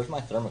 okay, where's my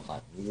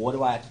thermocline? What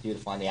do I have to do to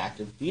find the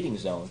active feeding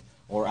zone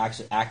or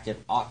active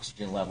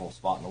oxygen level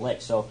spot in the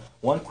lake? So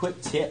one quick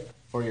tip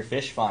for your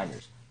fish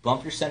finders: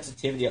 bump your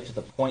sensitivity up to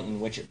the point in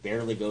which it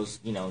barely goes,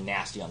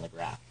 nasty on the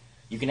graph.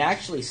 You can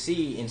actually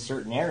see in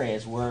certain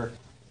areas where,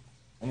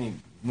 let me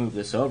move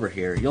this over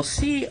here, you'll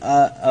see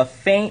a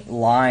faint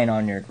line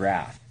on your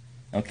graph.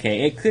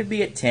 Okay, it could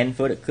be at 10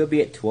 foot, it could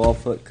be at 12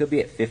 foot, it could be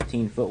at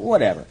 15 foot,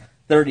 whatever,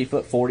 30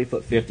 foot, 40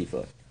 foot, 50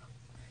 foot.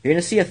 You're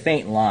going to see a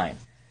faint line.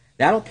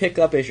 That'll pick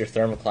up as your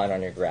thermocline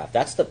on your graph.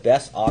 That's the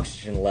best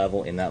oxygen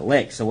level in that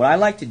lake. So what I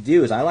like to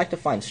do is I like to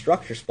find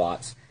structure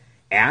spots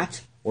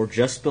at or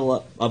just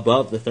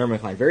above the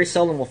thermocline. Very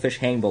seldom will fish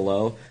hang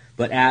below,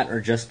 but at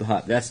or just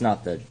above. That's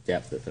not the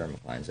depth the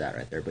thermocline's at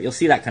right there, but you'll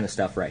see that kind of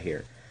stuff right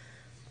here.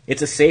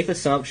 It's a safe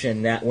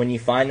assumption that when you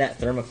find that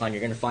thermocline,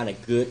 you're going to find a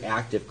good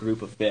active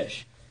group of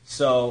fish.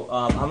 So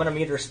I'm going to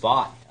meter a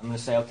spot. I'm going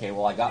to say, okay,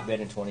 well, I got bit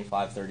in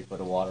 25, 30 foot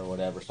of water or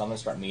whatever, so I'm going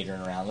to start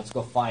metering around. Let's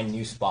go find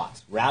new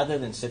spots. Rather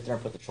than sit there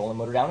and put the trolling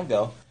motor down and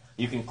go,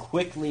 you can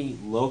quickly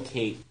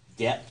locate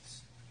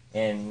depths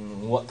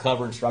and what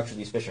cover and structure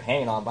these fish are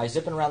hanging on by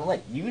zipping around the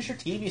lake. Use your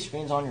TV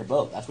screens on your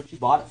boat. That's what you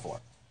bought it for.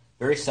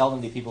 Very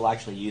seldom do people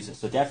actually use it.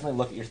 So definitely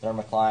look at your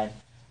thermocline.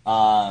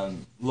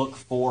 Look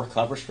for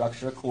cover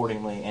structure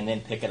accordingly, and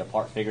then pick it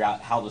apart. Figure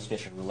out how those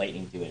fish are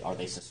relating to it. Are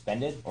they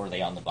suspended or are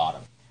they on the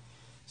bottom?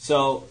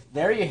 So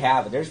there you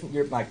have it. There's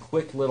my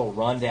quick little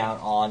rundown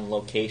on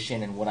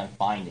location and what I'm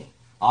finding.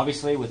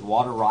 Obviously, with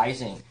water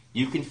rising,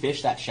 you can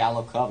fish that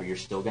shallow cover. You're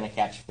still going to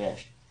catch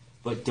fish.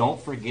 But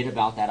don't forget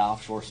about that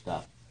offshore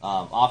stuff.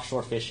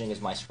 Offshore fishing is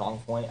my strong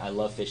point. I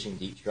love fishing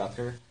deep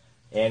structure.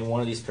 And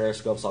one of these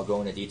periscopes, I'll go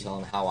into detail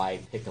on how I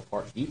pick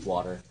apart deep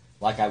water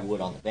like I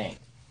would on the bank.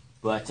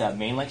 But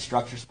main lake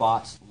structure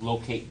spots,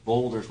 locate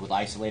boulders with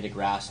isolated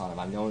grass on them.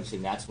 I'm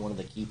noticing that's one of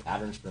the key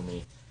patterns for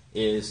me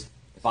is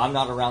if I'm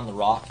not around the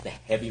rock, the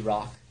heavy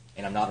rock,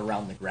 and I'm not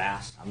around the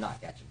grass, I'm not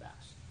catching bass.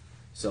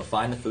 So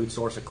find the food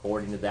source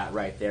according to that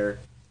right there.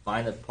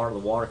 Find the part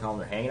of the water column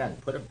they're hanging on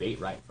and put a bait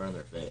right in front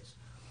of their face.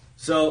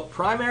 So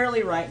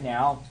primarily right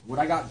now, what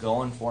I got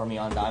going for me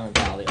on Diamond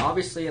Valley,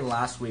 obviously in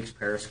last week's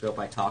Periscope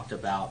I talked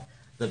about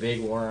the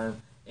big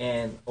worm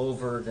and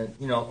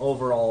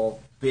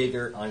overall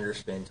bigger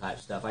underspin type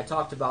stuff. I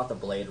talked about the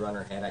Blade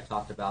Runner head. I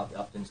talked about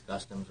Upton's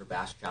Customs or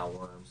bass chow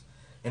worms.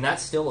 And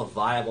that's still a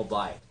viable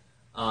bite.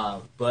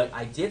 But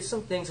I did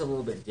some things a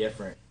little bit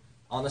different.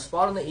 On the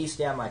spot on the East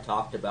Dam I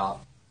talked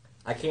about,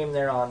 I came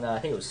there on, I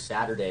think it was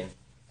Saturday,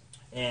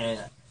 and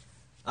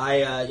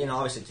I,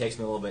 obviously it takes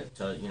me a little bit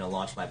to,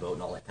 launch my boat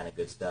and all that kind of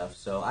good stuff.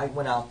 So I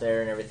went out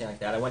there and everything like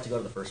that. I went to go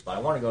to the first spot. I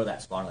wanted to go to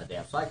that spot on the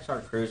dam. So I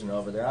started cruising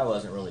over there. I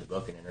wasn't really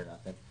booking it or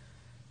nothing.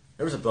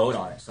 There was a boat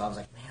on it. So I was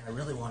like, man, I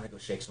really want to go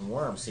shake some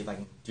worms, see if I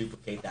can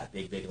duplicate that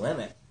big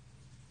limit.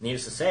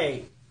 Needless to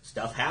say,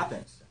 stuff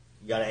happens.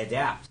 You got to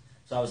adapt.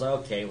 So I was like,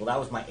 okay, well, that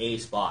was my A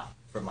spot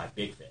for my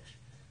big fish.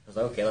 I was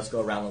like, okay, let's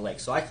go around the lake.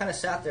 So I kind of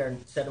sat there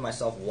and said to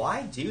myself,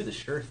 why do the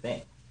sure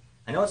thing?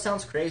 I know it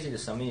sounds crazy to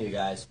some of you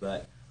guys,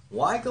 but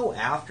why go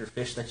after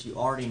fish that you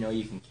already know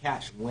you can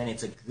catch when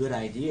it's a good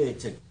idea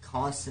to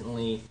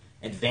constantly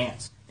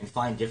advance and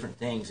find different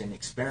things and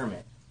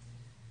experiment?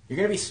 You're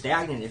going to be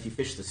stagnant if you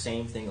fish the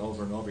same thing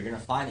over and over. You're going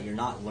to find that you're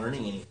not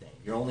learning anything.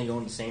 You're only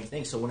going the same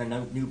thing. So when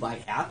a new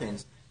bite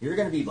happens, you're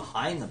going to be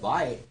behind the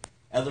bite.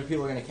 Other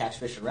people are going to catch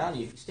fish around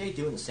you if you stay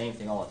doing the same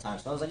thing all the time.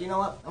 So I was like, you know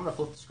what? I'm going to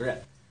flip the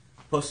script.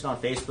 Posted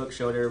on Facebook,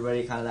 showed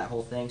everybody kind of that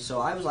whole thing. So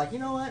I was like, you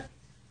know what?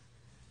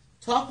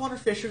 Topwater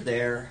fish are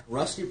there.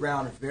 Rusty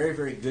Brown, a very,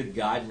 very good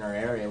guide in our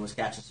area, was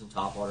catching some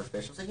topwater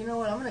fish. I was like, you know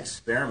what? I'm going to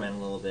experiment a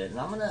little bit, and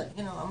I'm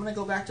going to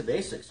go back to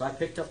basics. So I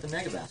picked up the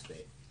megabass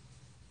bait.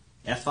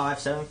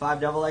 F5, 7.5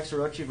 double X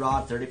Orochi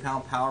rod,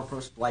 30-pound Power Pro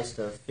spliced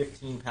to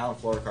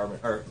 15-pound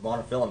fluorocarbon or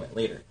monofilament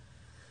leader.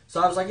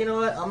 So I was like, you know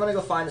what? I'm going to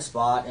go find a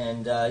spot,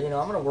 and I'm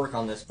going to work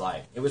on this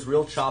bite. It was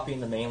real choppy in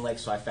the main lake,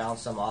 so I found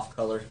some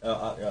off-color,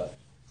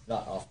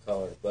 not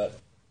off-color, but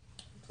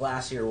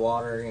glassier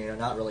water,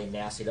 not really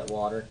nasty that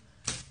water.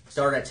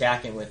 Started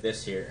attacking with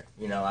this here.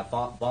 I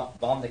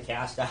bombed the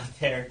cast out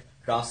there,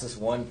 crossed this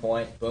one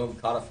point, boom,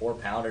 caught a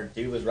 4-pounder.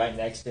 Dude was right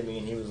next to me,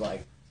 and he was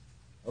like,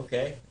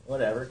 okay,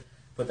 whatever.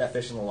 Put that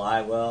fish in the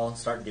live well,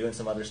 start doing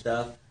some other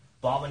stuff.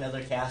 Bomb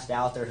another cast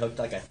out there, hooked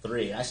like a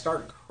 3. And I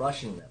started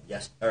crushing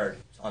them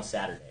on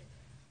Saturday.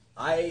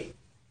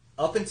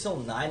 Up until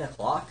 9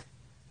 o'clock,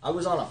 I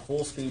was on a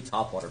full-speed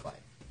topwater bite,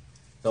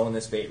 throwing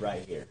this bait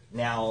right here.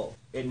 Now,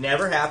 it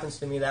never happens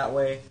to me that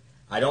way.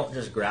 I don't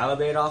just grab a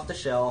bait off the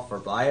shelf or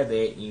buy a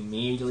bait and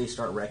immediately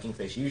start wrecking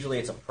fish. Usually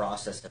it's a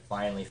process to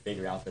finally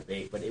figure out the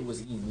bait, but it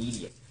was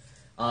immediate.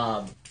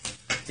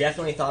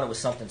 Definitely thought it was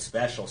something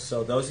special.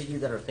 So those of you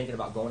that are thinking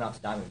about going out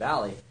to Diamond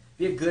Valley,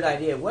 be a good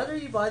idea. Whether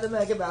you buy the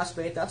megabass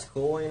bait, that's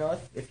cool.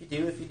 If you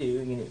do.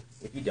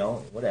 If you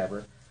don't,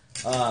 whatever.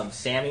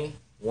 Sammy,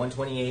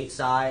 128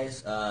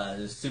 size,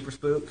 Super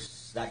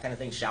Spooks, that kind of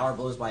thing, Shower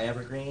Blows by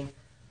Evergreen.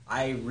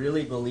 I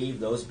really believe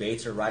those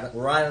baits are we're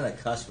right on the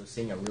cusp of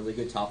seeing a really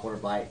good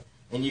topwater bite,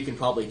 and you can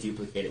probably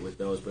duplicate it with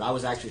those. But I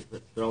was actually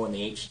throwing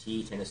the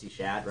HT Tennessee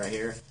Shad right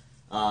here.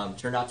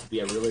 Turned out to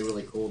be a really,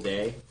 really cool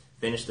day.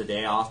 Finished the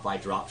day off by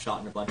drop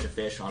shotting a bunch of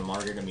fish on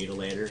Margarita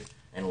Mutilator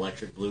and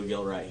electric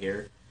bluegill right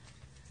here.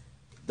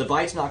 The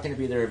bite's not going to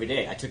be there every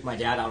day. I took my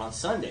dad out on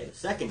Sunday. The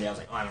second day, I was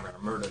like, I'm going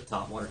to murder the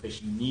topwater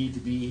fish. You need to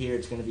be here.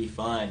 It's going to be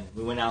fun.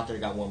 We went out there,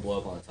 got one blow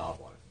up on the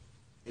topwater.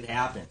 It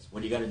happens.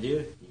 What do you got to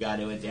do? You got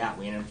to adapt.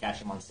 We ended up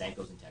catching them on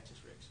Senkos and Texas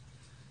rigs.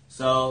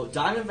 So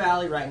Diamond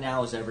Valley right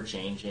now is ever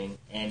changing,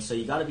 and so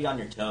you got to be on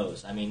your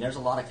toes. I mean, there's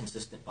a lot of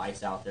consistent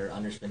bites out there.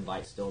 Underspin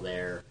bite's still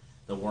there.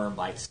 The worm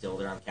bite's still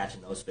there. I'm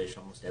catching those fish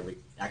almost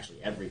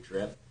every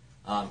trip.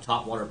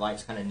 Topwater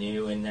bite's kind of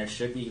new, and there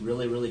should be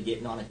really, really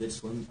getting on a good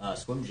swim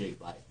jig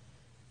bite.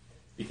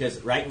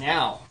 Because right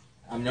now,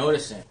 I'm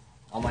noticing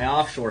on my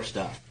offshore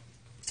stuff,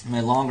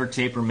 my longer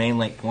taper, main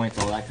lake points,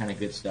 all that kind of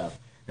good stuff,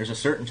 there's a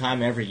certain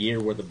time every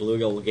year where the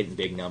bluegill will get in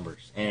big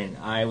numbers. And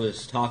I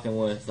was talking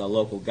with a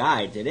local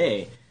guide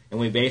today, and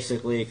we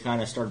basically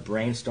kind of started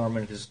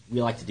brainstorming, because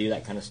we like to do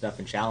that kind of stuff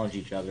and challenge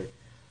each other.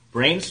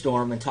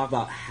 Brainstorm and talk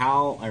about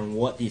how and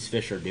what these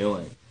fish are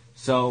doing.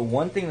 So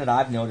one thing that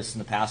I've noticed in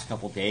the past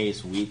couple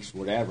days, weeks,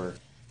 whatever,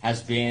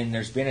 has been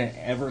there's been an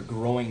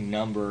ever-growing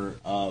number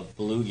of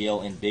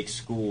bluegill in big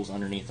schools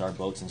underneath our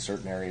boats in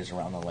certain areas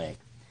around the lake.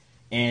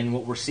 And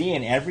what we're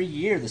seeing every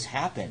year, this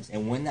happens.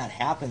 And when that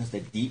happens, the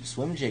deep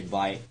swim jig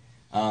bite,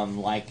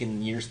 like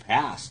in years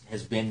past,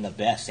 has been the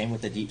best. Same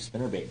with the deep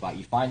spinnerbait bite.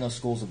 You find those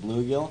schools of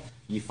bluegill,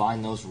 you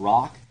find those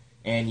rock,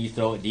 and you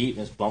throw it deep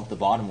and just bump the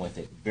bottom with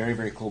it. Very,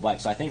 very cool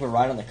bite. So I think we're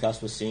right on the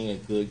cusp of seeing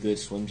a good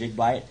swim jig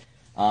bite.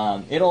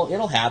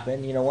 It'll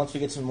happen, once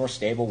we get some more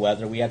stable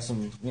weather. We had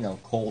some,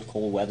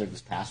 cold weather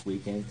this past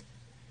weekend.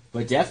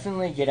 But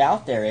definitely get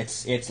out there.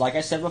 It's like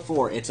I said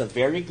before, it's a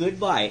very good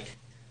bite,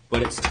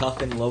 but it's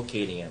tough in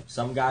locating them.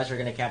 Some guys are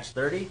going to catch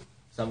 30,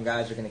 some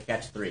guys are going to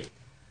catch 3.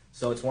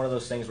 So it's one of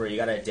those things where you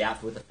got to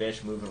adapt with the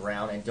fish, move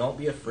around, and don't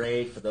be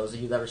afraid. For those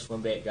of you that are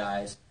swim bait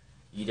guys,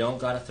 you don't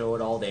got to throw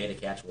it all day to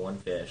catch one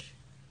fish.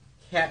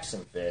 Catch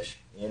some fish,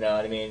 you know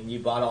what I mean? You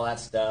bought all that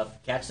stuff,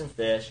 catch some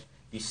fish.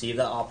 If you see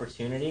the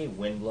opportunity,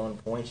 wind-blown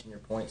points in your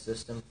point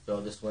system,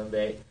 throw the swim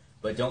bait,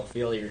 but don't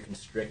feel you're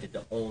constricted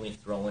to only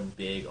throwing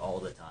big all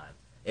the time.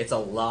 It's a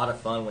lot of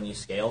fun when you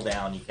scale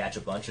down, you catch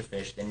a bunch of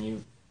fish, then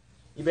you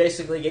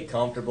basically get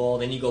comfortable,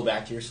 then you go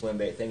back to your swim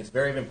bait thing. It's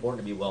very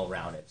important to be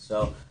well-rounded.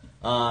 So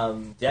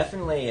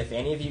definitely, if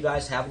any of you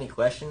guys have any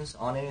questions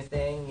on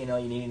anything, you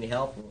need any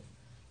help,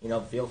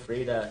 feel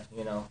free to,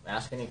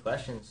 ask any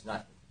questions.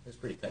 It's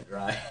pretty cut and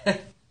dry.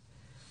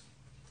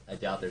 I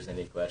doubt there's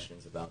any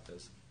questions about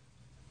this.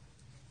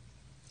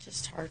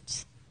 Just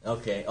hearts.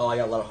 Okay. Oh, I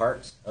got a lot of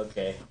hearts?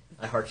 Okay.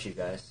 I heart you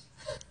guys.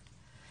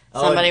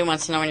 Somebody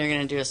wants to know when you're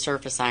going to do a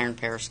surface iron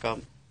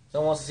periscope.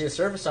 Someone wants to see a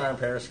surface iron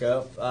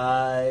periscope.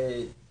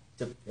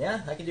 Yeah,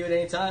 I can do it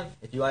anytime.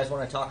 If you guys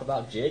want to talk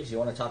about jigs, you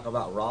want to talk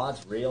about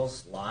rods,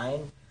 reels,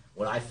 line,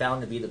 what I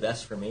found to be the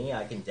best for me,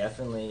 I can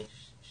definitely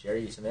share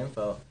you some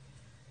info.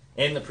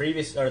 In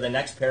the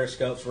next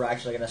periscopes, we're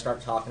actually going to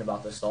start talking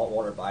about the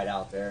saltwater bite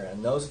out there.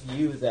 And those of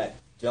you that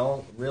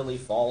don't really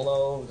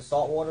follow the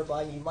saltwater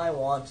bite, you might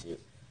want to.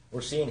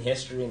 We're seeing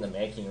history in the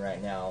making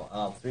right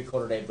now.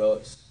 3/4 day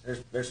boats.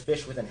 There's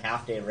fish within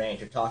half-day range.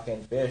 You're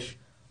talking fish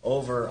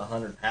over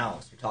 100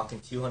 pounds. You're talking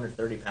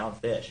 230-pound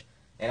fish.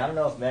 And I don't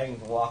know if Megan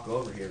can walk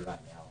over here right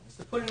now. Just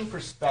to put it in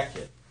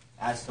perspective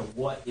as to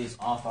what is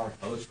off our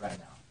coast right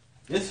now.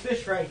 This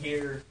fish right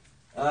here,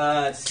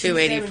 it's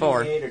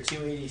 284 or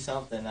 280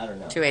 something. I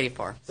don't know.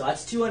 284. So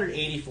that's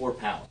 284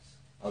 pounds.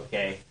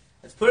 Okay.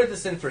 Let's put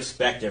this in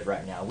perspective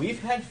right now.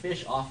 We've had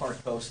fish off our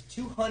coast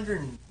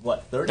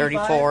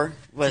 34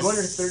 was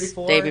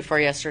 234 day before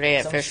yesterday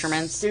at Some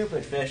Fisherman's.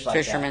 Stupid fish like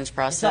Fisherman's that.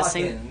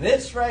 Processing. We're talking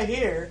this right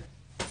here,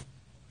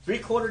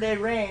 3/4 day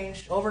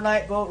range,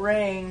 overnight boat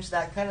range,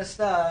 that kind of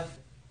stuff.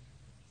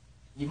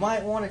 You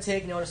might want to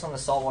take notice on the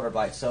saltwater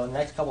bite. So in the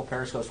next couple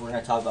periscopes, we're going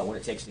to talk about what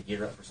it takes to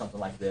gear up for something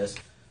like this.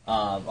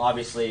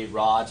 Obviously,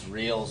 rods,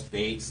 reels,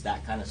 baits,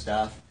 that kind of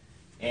stuff.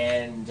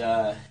 And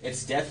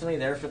it's definitely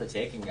there for the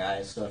taking,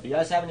 guys. So if you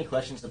guys have any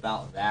questions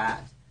about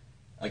that,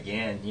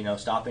 again,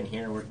 stop in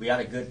here. We got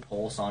a good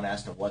pulse on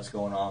as to what's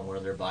going on, where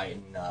they're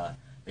biting,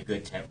 the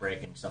good temp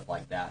break and stuff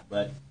like that.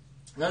 But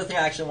another thing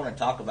I actually want to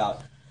talk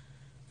about,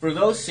 for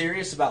those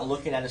serious about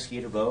looking at a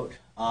skeeter boat,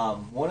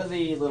 one of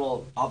the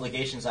little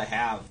obligations I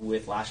have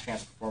with Last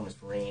Chance Performance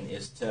Marine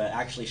is to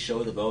actually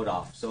show the boat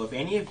off. So if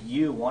any of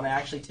you want to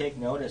actually take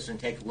notice and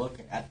take a look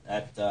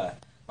at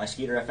my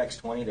Skeeter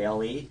FX20, the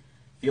LE,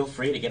 feel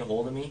free to get a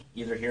hold of me,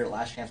 either here at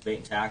Last Chance Bait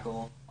and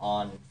Tackle,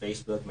 on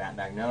Facebook, Matt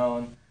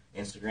Magnone,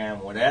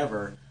 Instagram,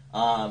 whatever.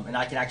 And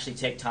I can actually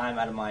take time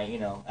out of my,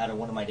 out of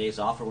one of my days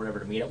off or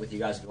whatever to meet up with you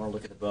guys if you want to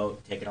look at the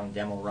boat, take it on a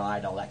demo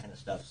ride, all that kind of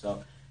stuff.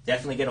 So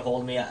definitely get a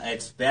hold of me.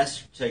 It's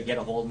best to get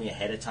a hold of me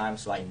ahead of time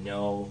so I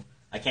know.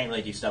 I can't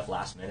really do stuff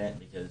last minute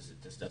because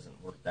it just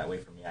doesn't work that way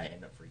for me. I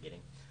end up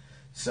forgetting.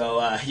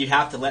 So you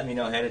have to let me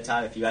know ahead of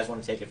time if you guys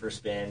want to take it for a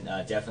spin.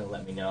 Definitely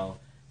let me know.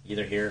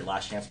 Either here at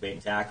Last Chance Bait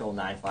and Tackle,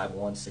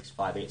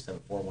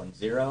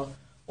 951-658-7410,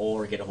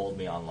 or get a hold of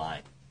me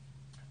online.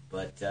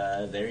 But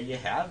there you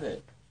have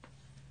it.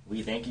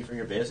 We thank you for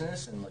your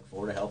business and look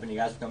forward to helping you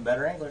guys become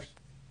better anglers.